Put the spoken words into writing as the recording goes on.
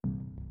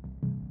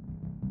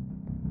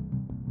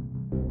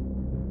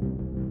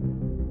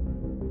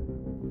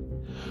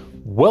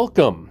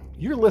Welcome.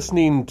 You're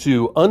listening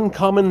to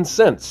Uncommon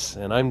Sense,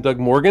 and I'm Doug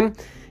Morgan.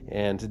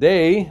 And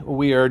today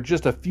we are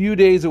just a few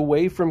days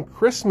away from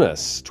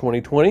Christmas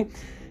 2020.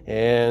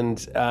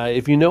 And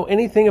if you know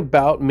anything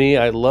about me,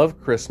 I love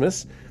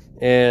Christmas.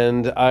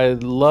 And I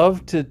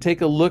love to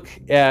take a look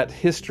at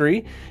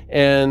history.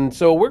 And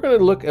so we're going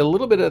to look a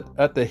little bit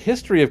at the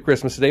history of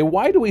Christmas today.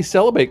 Why do we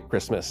celebrate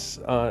Christmas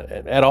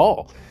at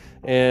all?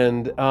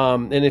 And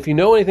if you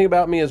know anything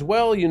about me as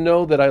well, you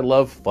know that I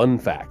love fun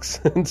facts.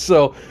 And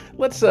so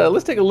let's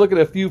take a look at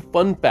a few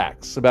fun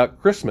facts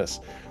about Christmas.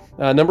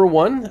 Number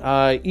one,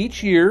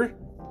 each year,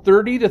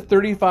 30 to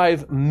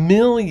 35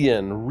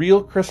 million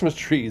real Christmas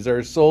trees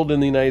are sold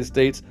in the United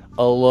States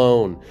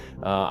alone.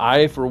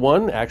 I, for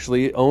one,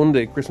 actually owned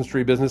a Christmas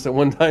tree business at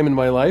one time in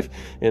my life,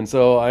 and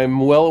so I'm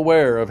well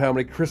aware of how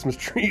many Christmas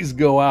trees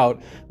go out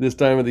this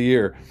time of the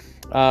year.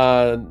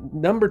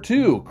 Number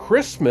two,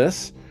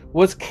 Christmas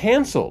was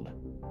canceled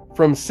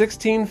from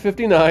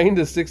 1659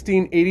 to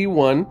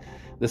 1681.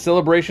 The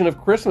celebration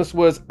of Christmas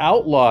was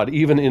outlawed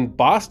even in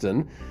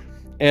Boston,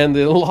 and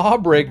the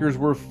lawbreakers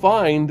were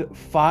fined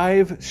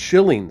 5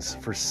 shillings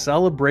for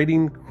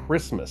celebrating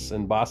Christmas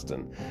in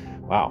Boston.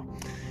 Wow.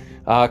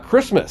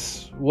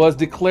 Christmas was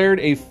declared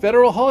a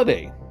federal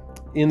holiday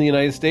in the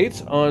United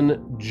States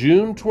on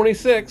June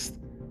 26th,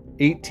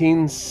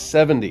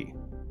 1870.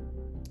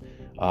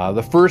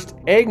 The first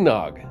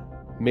eggnog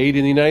made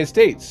in the United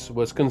States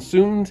was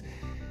consumed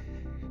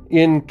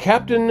in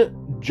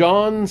Captain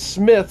John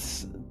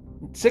Smith's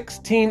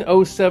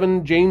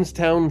 1607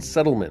 Jamestown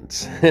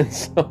settlement. And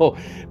so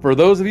for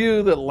those of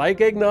you that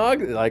like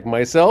eggnog, like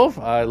myself,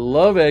 I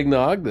love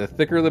eggnog. The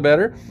thicker the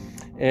better.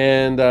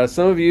 And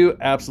some of you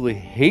absolutely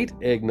hate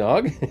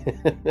eggnog,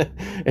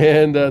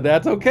 and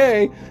that's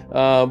okay.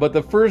 But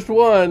the first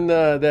one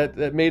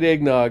that made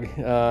eggnog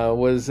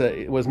was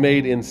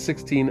made in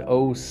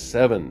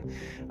 1607.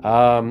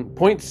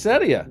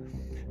 Poinsettia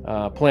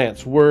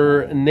plants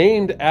were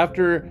named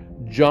after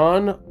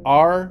John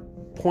R.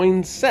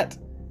 Poinsett,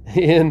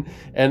 an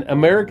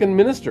American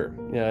minister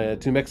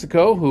to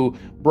Mexico who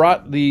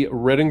brought the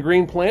red and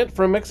green plant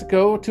from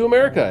Mexico to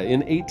America in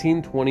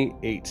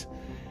 1828.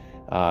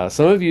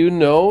 Some of you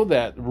know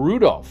that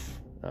Rudolph,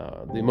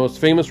 the most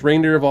famous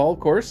reindeer of all, of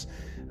course,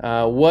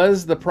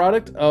 was the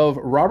product of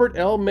Robert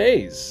L.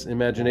 May's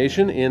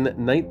imagination in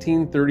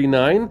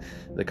 1939.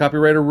 The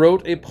copywriter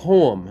wrote a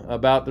poem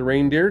about the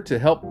reindeer to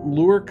help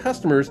lure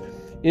customers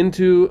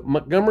into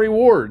Montgomery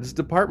Ward's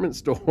department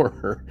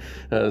store.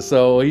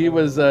 So he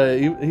was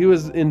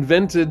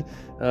invented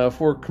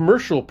for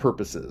commercial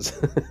purposes.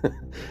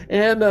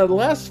 And the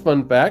last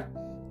fun fact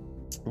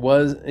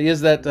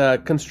is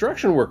that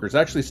construction workers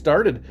actually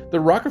started the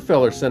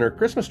Rockefeller Center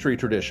Christmas tree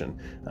tradition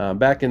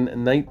back in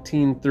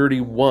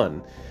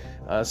 1931.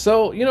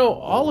 So, you know,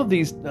 all of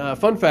these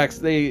fun facts,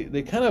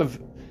 they kind of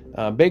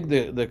beg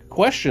the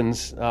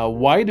questions,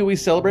 why do we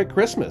celebrate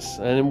Christmas?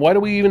 And why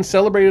do we even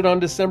celebrate it on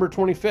December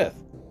 25th?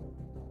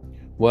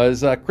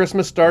 Was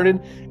Christmas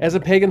started as a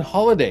pagan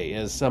holiday,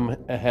 as some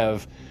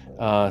have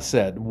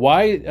said?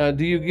 Why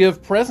do you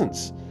give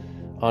presents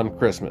on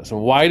Christmas?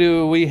 And why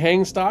do we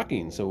hang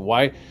stockings? So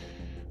why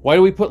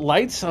do we put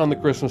lights on the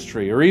Christmas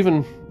tree? Or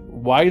even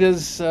why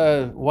does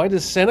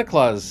Santa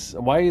Claus,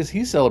 why is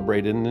he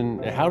celebrated,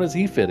 and how does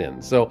he fit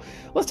in? So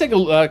let's take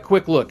a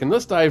quick look, and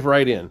let's dive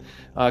right in.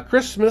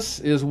 Christmas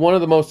is one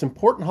of the most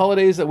important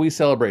holidays that we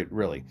celebrate,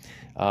 really.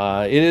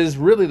 It is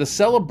really the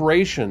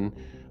celebration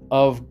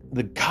of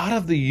the God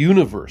of the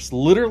universe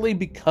literally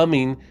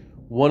becoming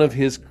one of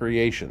his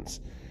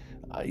creations.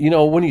 You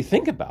know, when you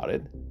think about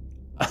it,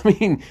 I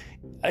mean,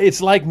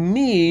 it's like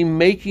me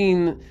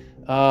making,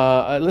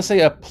 let's say,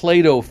 a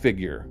Play-Doh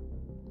figure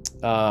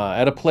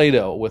at a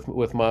Play-Doh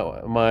with my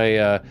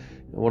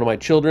one of my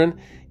children,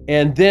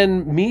 and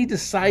then me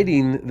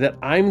deciding that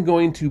I'm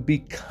going to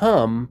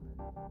become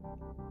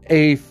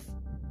a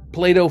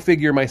Play-Doh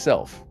figure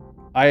myself.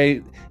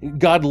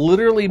 God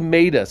literally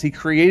made us. He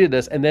created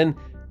us, and then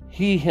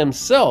he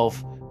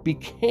himself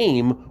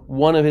became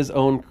one of his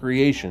own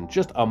creation.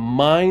 Just a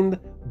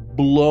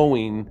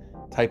mind-blowing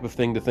type of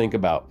thing to think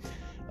about.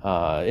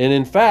 And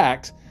in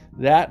fact,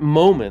 that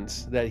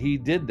moment that he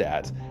did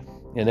that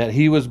and that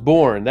he was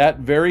born, that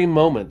very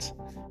moment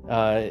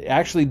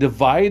actually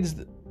divides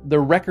the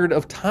record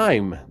of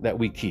time that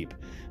we keep.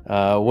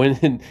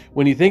 When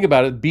you think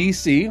about it,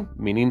 BC,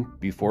 meaning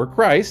before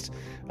Christ,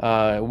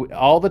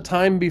 all the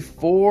time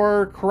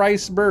before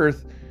Christ's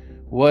birth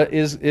what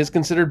is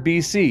considered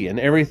BC, and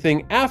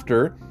everything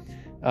after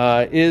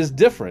is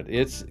different.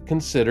 It's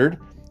considered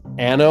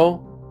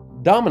Anno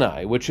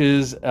Domini, which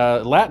is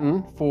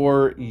Latin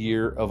for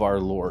year of our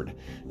Lord.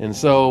 And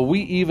so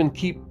we even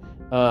keep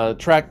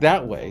track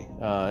that way.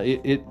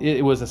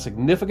 It was a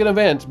significant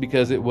event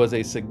because it was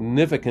a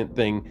significant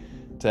thing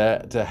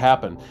to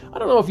happen. I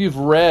don't know if you've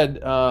read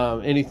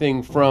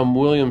anything from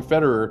William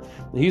Federer.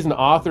 He's an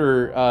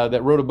author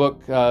that wrote a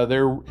book,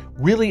 There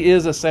Really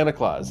Is a Santa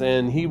Claus,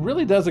 and he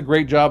really does a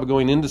great job of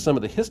going into some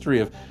of the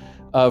history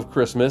of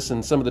Christmas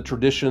and some of the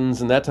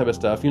traditions and that type of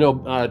stuff. You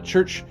know,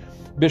 church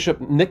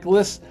Bishop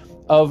Nicholas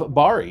of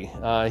Bari.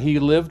 He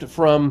lived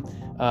from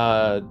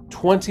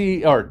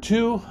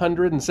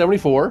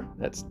 274,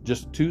 that's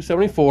just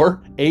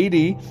 274 AD,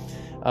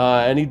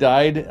 and he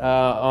died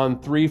on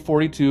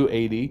 342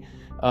 AD.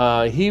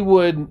 He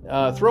would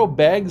throw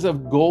bags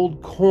of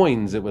gold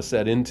coins, it was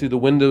said, into the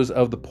windows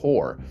of the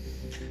poor.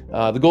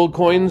 The gold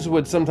coins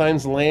would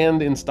sometimes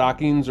land in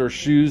stockings or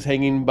shoes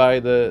hanging by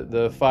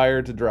the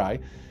fire to dry.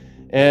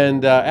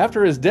 And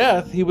after his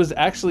death, he was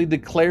actually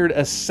declared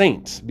a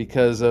saint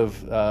because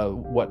of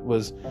what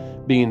was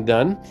being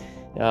done.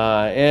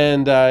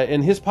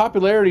 And his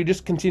popularity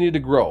just continued to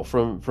grow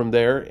from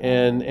there,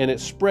 and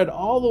it spread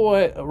all the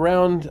way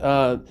around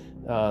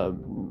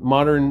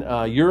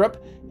modern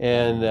Europe.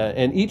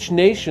 And each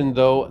nation,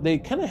 though, they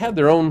kind of had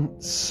their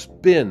own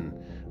spin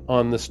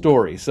on the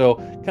story. So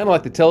kind of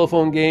like the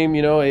telephone game,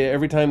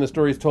 every time the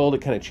story is told, it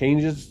kind of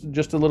changes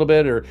just a little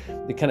bit, or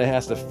it kind of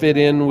has to fit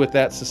in with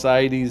that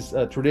society's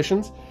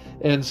traditions.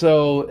 And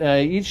so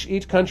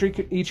each country,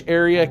 each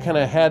area kind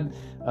of had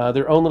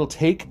their own little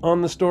take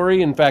on the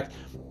story. In fact,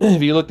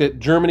 if you looked at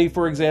Germany,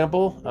 for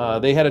example,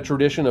 they had a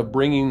tradition of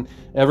bringing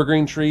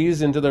evergreen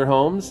trees into their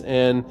homes.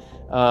 And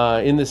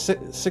in the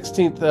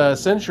 16th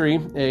century,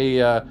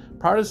 a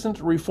Protestant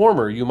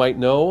reformer, you might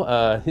know,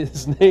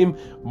 his name,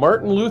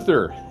 Martin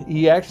Luther,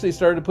 he actually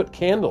started to put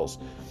candles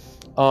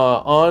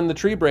on the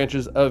tree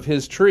branches of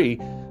his tree.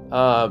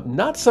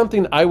 Not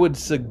something I would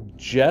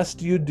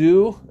suggest you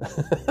do,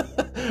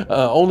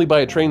 only by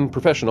a trained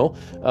professional.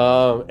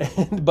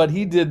 But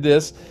he did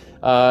this,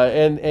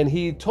 and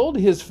he told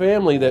his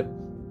family that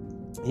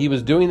he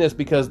was doing this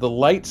because the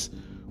lights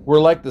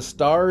were like the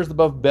stars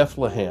above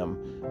Bethlehem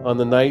on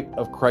the night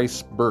of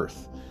Christ's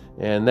birth.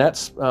 And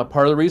that's part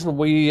of the reason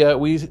we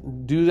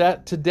do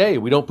that today.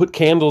 We don't put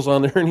candles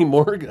on there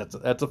anymore.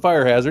 That's a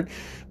fire hazard.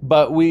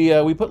 But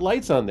we put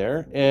lights on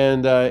there,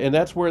 and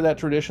that's where that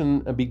tradition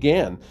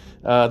began.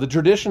 The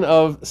tradition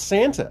of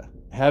Santa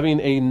having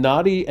a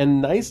naughty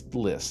and nice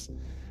list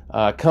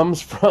comes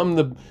from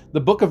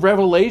the book of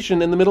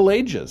Revelation in the Middle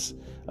Ages.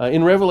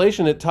 In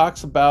Revelation, it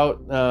talks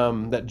about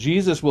that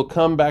Jesus will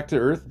come back to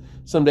earth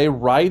someday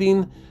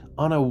riding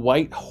on a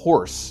white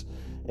horse.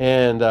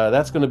 And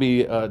that's going to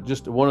be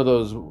just one of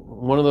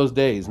those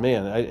days,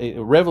 man.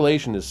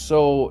 Revelation is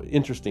so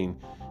interesting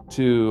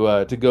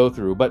to go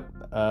through, but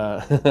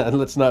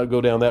let's not go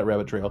down that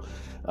rabbit trail.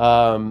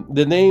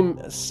 The name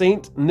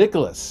Saint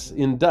Nicholas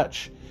in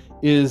Dutch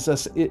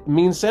it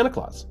means Santa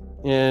Claus,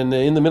 and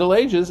in the Middle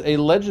Ages, a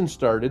legend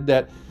started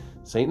that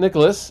Saint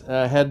Nicholas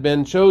had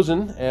been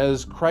chosen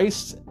as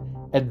Christ's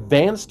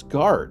advanced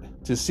guard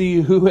to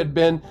see who had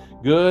been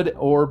good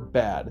or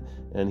bad.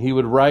 And he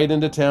would ride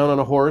into town on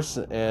a horse,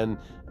 and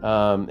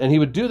he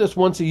would do this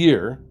once a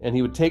year, and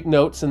he would take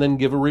notes and then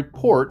give a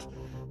report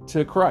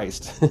to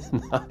Christ.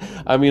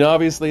 I mean,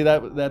 obviously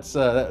that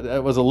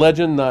was a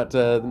legend, not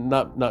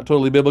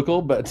totally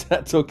biblical, but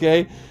that's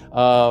okay.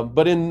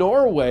 But in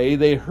Norway,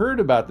 they heard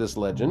about this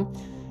legend,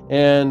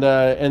 and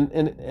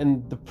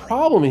the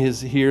problem is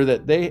here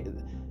that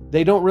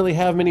they don't really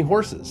have many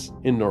horses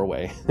in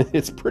Norway.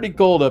 It's pretty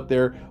cold up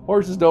there.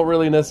 Horses don't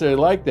really necessarily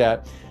like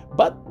that.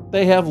 But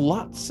they have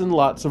lots and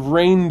lots of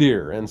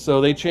reindeer, and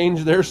so they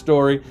changed their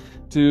story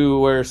to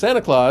where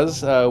Santa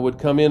Claus would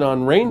come in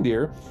on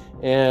reindeer,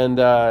 and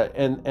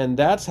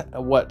that's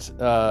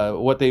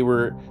what they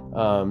were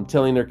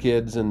telling their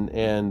kids,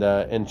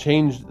 and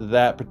changed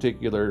that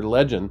particular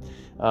legend.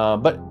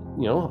 But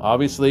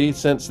obviously,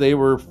 since they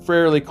were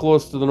fairly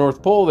close to the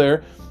North Pole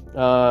there,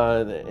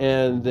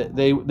 and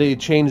they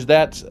changed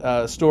that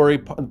story,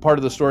 part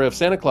of the story of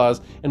Santa Claus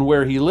and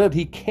where he lived.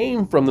 He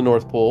came from the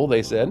North Pole,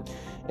 they said.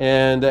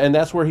 And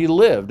that's where he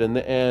lived,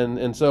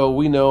 and so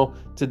we know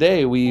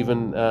today we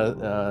even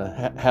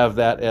have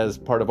that as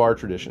part of our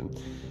tradition.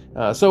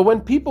 So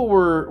when people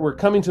were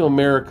coming to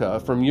America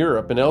from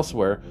Europe and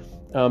elsewhere,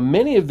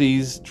 many of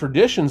these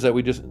traditions that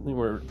we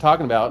were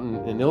talking about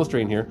and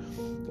illustrating here,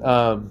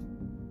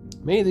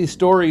 many of these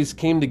stories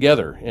came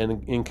together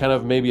in kind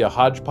of maybe a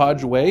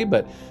hodgepodge way,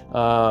 but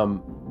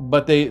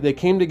they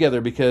came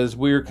together because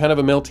we're kind of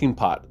a melting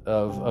pot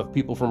of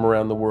people from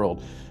around the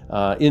world.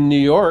 In New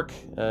York,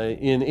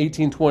 in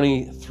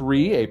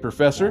 1823, a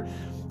professor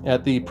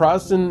at the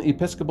Protestant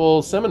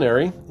Episcopal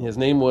Seminary, his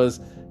name was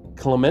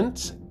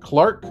Clement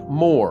Clark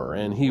Moore,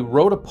 and he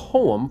wrote a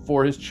poem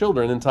for his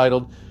children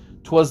entitled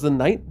 "'Twas the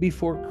Night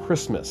Before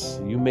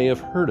Christmas." You may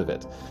have heard of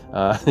it.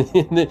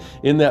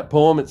 In that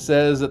poem, it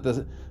says that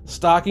the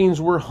stockings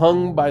were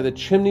hung by the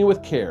chimney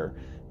with care,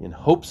 in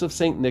hopes of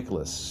St.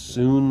 Nicholas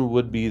soon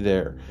would be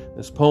there.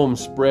 This poem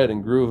spread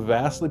and grew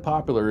vastly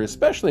popular,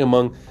 especially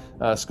among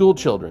school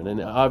children. And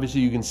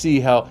obviously you can see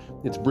how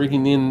it's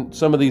bringing in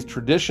some of these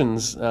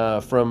traditions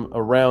from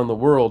around the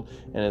world,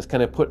 and it's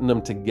kind of putting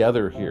them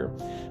together here.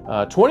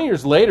 20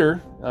 years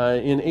later,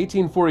 in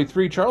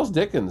 1843, Charles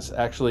Dickens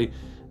actually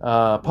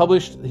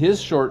published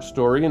his short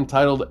story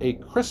entitled A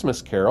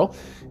Christmas Carol,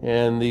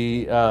 and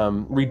the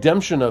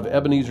redemption of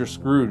Ebenezer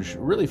Scrooge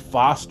really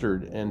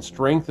fostered and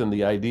strengthened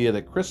the idea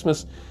that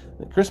Christmas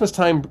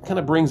time kind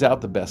of brings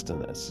out the best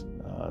in us.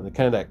 the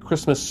kind of that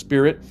Christmas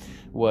spirit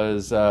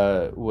was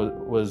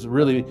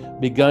really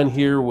begun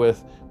here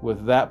with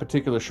that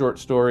particular short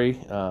story.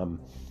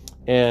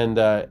 And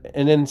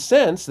then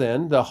since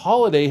then, the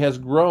holiday has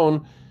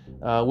grown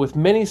with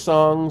many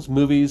songs,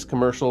 movies,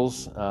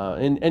 commercials,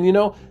 and you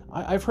know,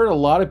 I've heard a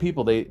lot of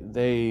people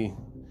they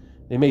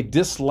may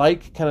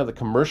dislike kind of the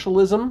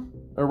commercialism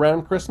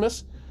around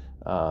Christmas.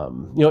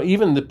 You know,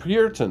 even the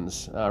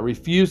Puritans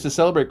refused to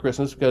celebrate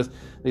Christmas because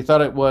they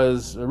thought it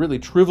was really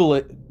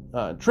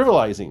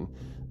trivializing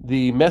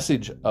the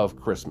message of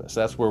Christmas.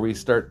 That's where we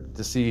start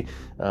to see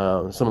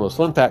some of those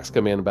fun facts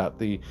come in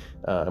about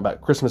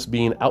about Christmas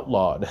being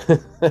outlawed.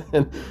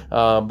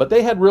 But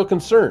they had real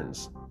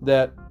concerns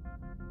that,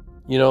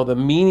 you know, the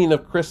meaning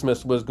of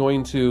Christmas was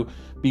going to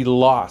be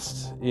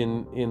lost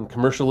in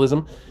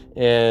commercialism,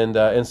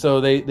 and so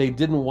they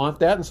didn't want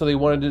that, and so they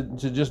wanted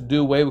to just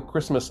do away with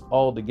Christmas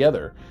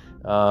altogether.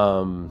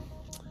 But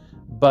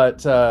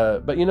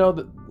you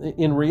know,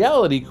 in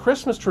reality,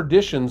 Christmas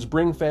traditions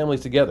bring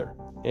families together,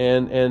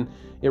 and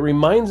it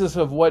reminds us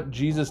of what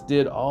Jesus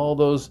did all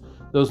those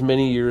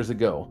many years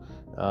ago.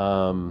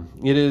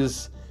 It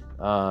is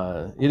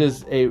a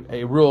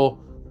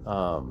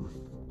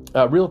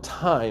real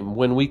time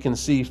when we can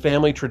see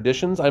family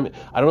traditions. I don't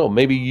know,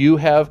 maybe you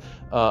have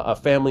a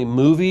family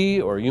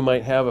movie, or you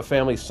might have a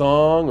family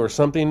song, or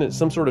something,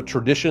 some sort of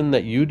tradition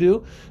that you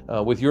do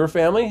with your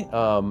family.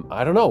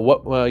 I don't know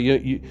what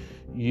you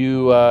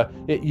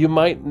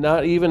might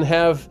not even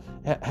have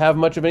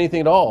much of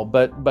anything at all,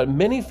 but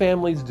many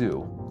families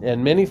do,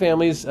 and many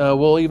families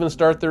will even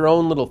start their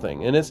own little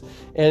thing, and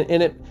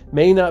it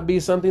may not be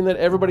something that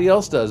everybody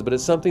else does, but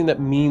it's something that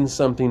means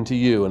something to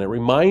you, and it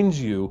reminds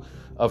you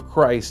of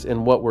Christ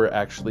and what we're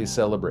actually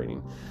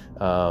celebrating.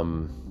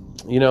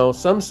 You know,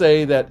 some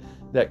say that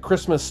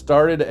Christmas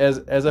started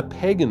as a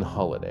pagan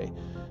holiday,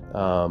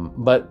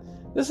 but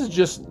this is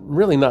just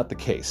really not the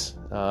case.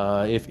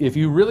 If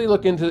you really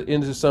look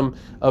into some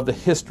of the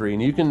history,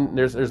 and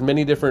there's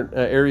many different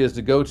areas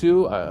to go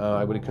to.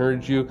 I would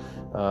encourage you.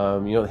 You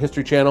know, the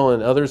History Channel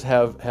and others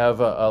have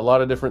a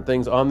lot of different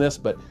things on this,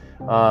 but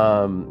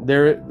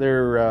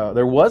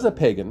there was a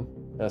pagan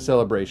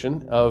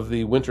celebration of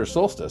the winter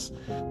solstice,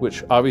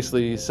 which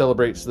obviously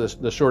celebrates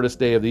the shortest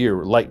day of the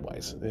year,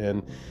 light-wise,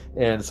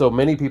 and so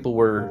many people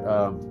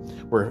were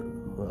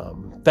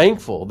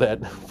thankful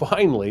that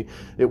finally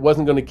it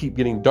wasn't going to keep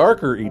getting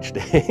darker each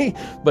day,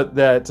 but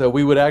that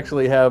we would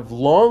actually have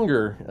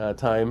longer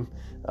time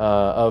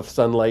of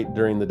sunlight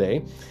during the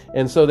day,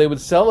 and so they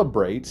would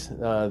celebrate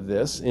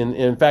this.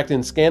 In fact,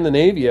 in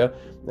Scandinavia,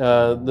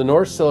 the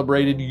Norse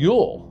celebrated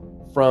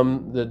Yule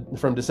from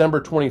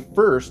December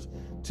 21st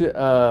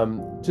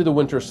to the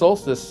winter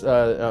solstice,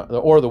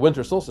 or the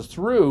winter solstice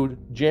through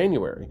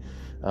January,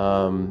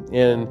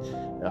 and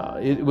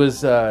it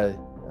was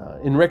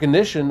in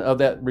recognition of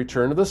that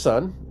return of the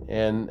sun.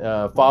 And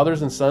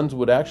fathers and sons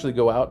would actually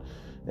go out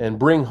and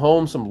bring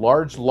home some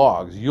large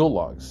logs, Yule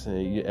logs,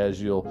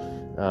 as you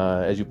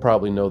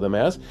probably know them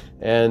as,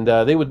 and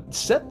they would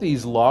set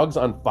these logs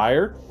on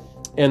fire,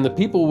 and the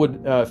people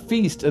would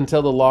feast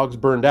until the logs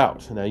burned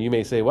out. Now you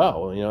may say,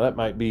 "Wow, you know, that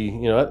might be,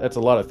 you know, that's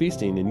a lot of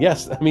feasting." And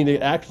yes, I mean,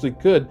 it actually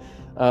could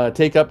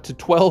take up to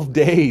 12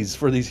 days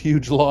for these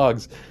huge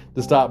logs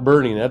to stop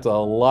burning. That's a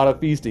lot of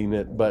feasting.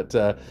 But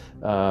that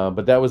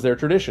was their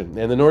tradition.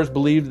 And the Norse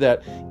believed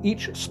that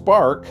each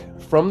spark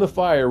from the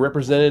fire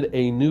represented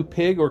a new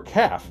pig or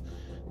calf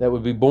that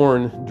would be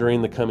born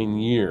during the coming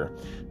year.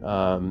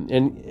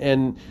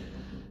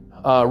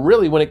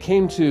 Really, when it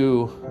came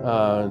to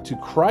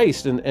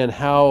Christ and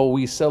how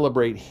we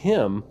celebrate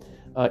Him,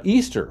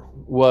 Easter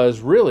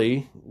was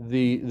really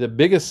the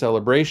biggest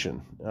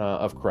celebration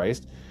of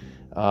Christ,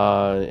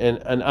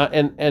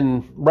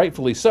 and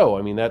rightfully so.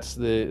 I mean,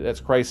 that's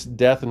Christ's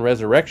death and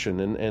resurrection,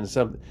 and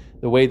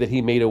the way that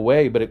He made a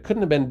way. But it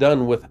couldn't have been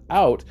done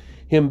without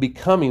Him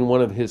becoming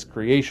one of His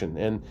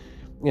creation,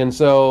 and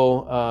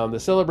so the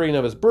celebrating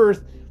of His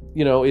birth,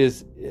 you know,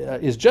 is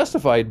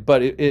justified,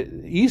 but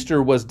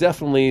Easter was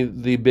definitely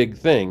the big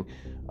thing,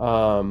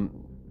 and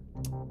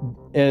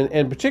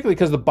particularly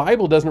because the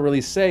Bible doesn't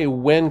really say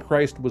when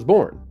Christ was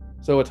born,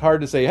 so it's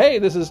hard to say, hey,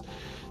 this is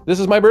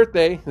my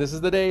birthday, this is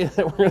the day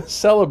that we're going to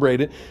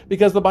celebrate it,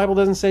 because the Bible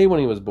doesn't say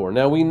when He was born.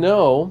 Now we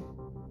know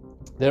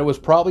that it was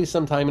probably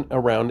sometime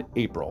around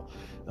April.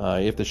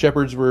 If the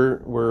shepherds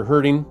were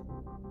herding,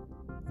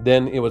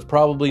 then it was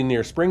probably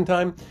near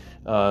springtime.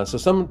 So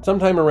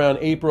sometime around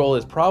April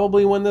is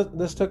probably when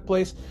this took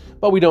place,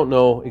 but we don't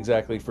know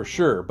exactly for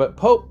sure. But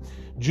Pope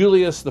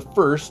Julius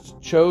I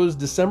chose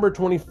December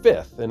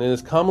 25th, and it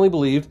is commonly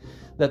believed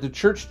that the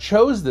Church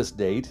chose this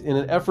date in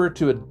an effort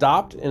to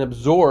adopt and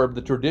absorb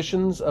the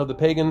traditions of the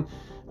pagan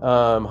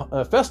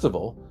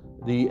festival,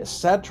 the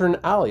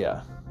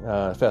Saturnalia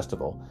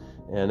festival.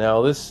 And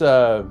now this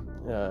thing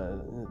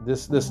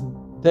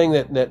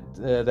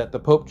that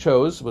the Pope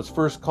chose was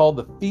first called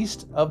the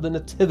Feast of the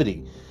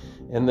Nativity.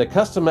 And the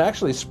custom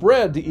actually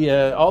spread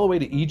all the way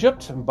to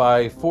Egypt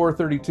by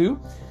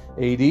 432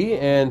 AD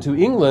and to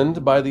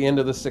England by the end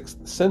of the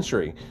 6th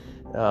century.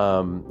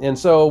 And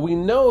so we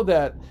know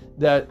that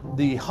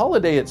the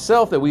holiday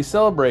itself that we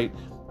celebrate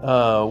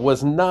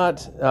was not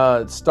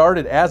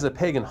started as a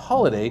pagan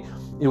holiday.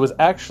 It was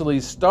actually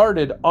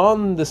started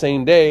on the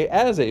same day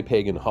as a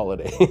pagan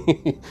holiday,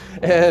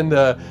 and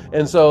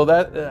so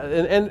that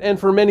and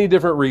for many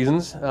different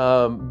reasons.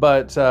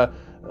 But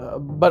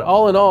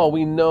all in all,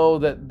 we know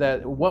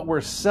that what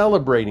we're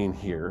celebrating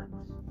here,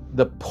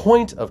 the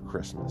point of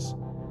Christmas,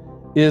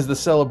 is the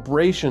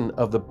celebration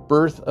of the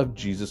birth of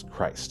Jesus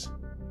Christ.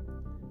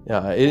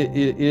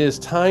 It is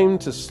time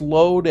to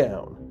slow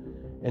down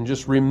and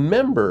just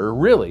remember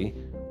really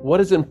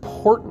what is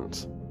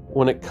important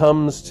when it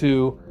comes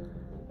to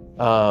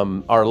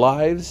our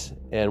lives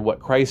and what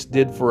Christ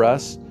did for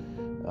us.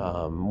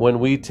 When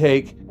we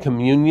take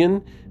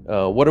communion,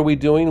 what are we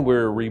doing?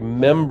 We're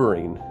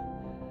remembering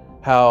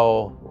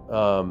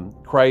how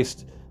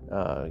Christ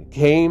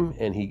came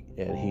and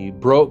he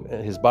broke,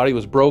 and his body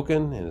was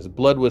broken and his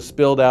blood was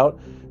spilled out,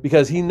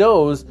 because he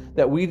knows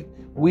that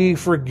we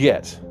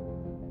forget.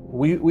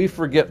 We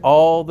forget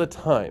all the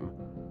time,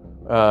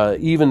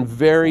 even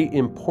very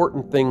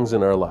important things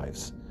in our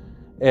lives.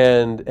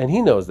 And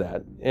he knows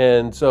that.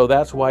 And so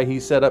that's why he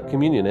set up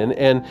communion.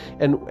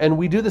 And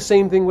we do the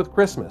same thing with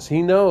Christmas.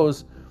 He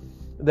knows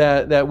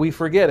that we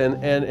forget.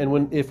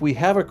 And if we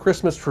have a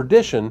Christmas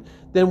tradition,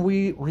 then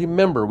we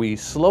remember, we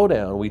slow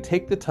down, we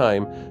take the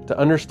time to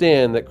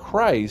understand that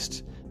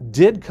Christ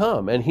did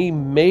come and he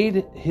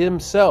made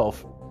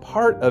himself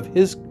part of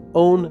his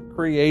own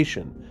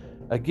creation.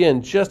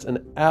 Again, just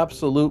an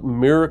absolute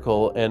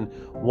miracle, and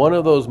one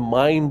of those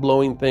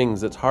mind-blowing things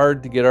that's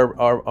hard to get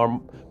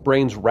our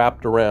brains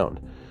wrapped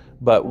around.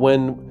 But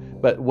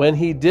when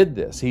he did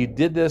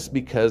this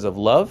because of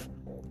love.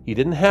 He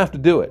didn't have to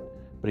do it,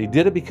 but he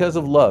did it because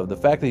of love. The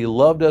fact that he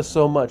loved us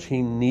so much,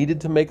 he needed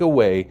to make a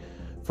way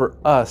for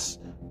us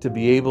to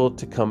be able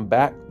to come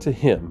back to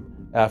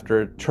him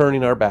after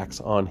turning our backs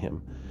on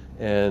him.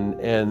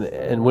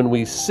 And when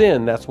we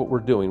sin, that's what we're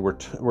doing.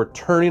 We're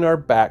turning our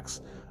backs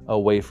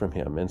away from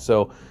him. And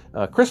so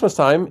Christmas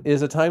time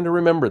is a time to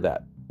remember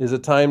that, is a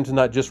time to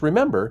not just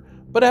remember,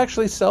 but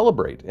actually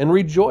celebrate and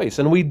rejoice.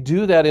 And we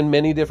do that in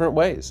many different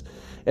ways.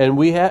 And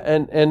we have,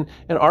 and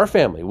our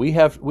family, we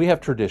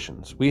have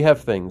traditions, we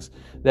have things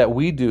that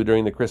we do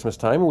during the Christmas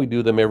time, and we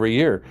do them every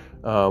year.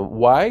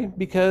 Why?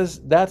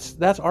 Because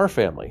that's our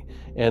family,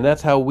 and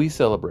that's how we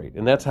celebrate,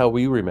 and that's how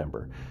we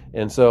remember.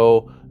 And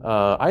so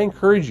I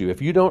encourage you,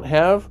 if you don't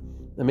have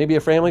maybe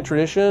a family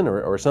tradition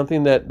or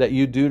something that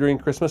you do during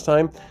Christmas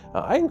time,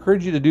 I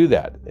encourage you to do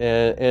that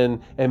and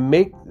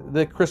make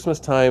the Christmas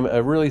time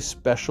a really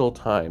special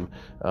time.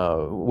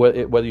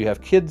 Whether you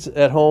have kids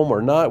at home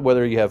or not,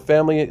 whether you have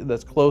family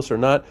that's close or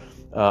not,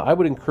 I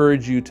would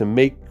encourage you to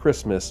make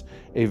Christmas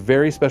a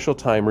very special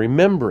time,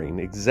 remembering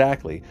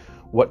exactly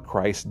what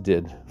Christ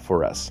did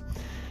for us.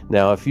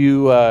 Now, if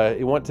you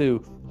want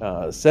to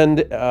send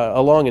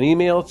along an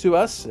email to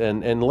us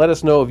and let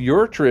us know of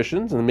your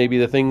traditions and maybe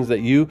the things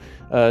that you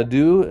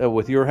do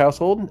with your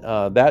household,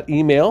 that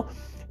email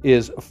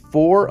is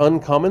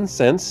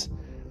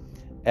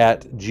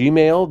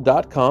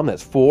 4uncommonsense@gmail.com.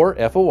 That's 4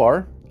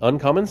 FOR,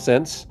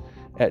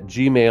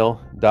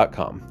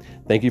 uncommonsense@gmail.com.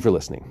 Thank you for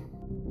listening.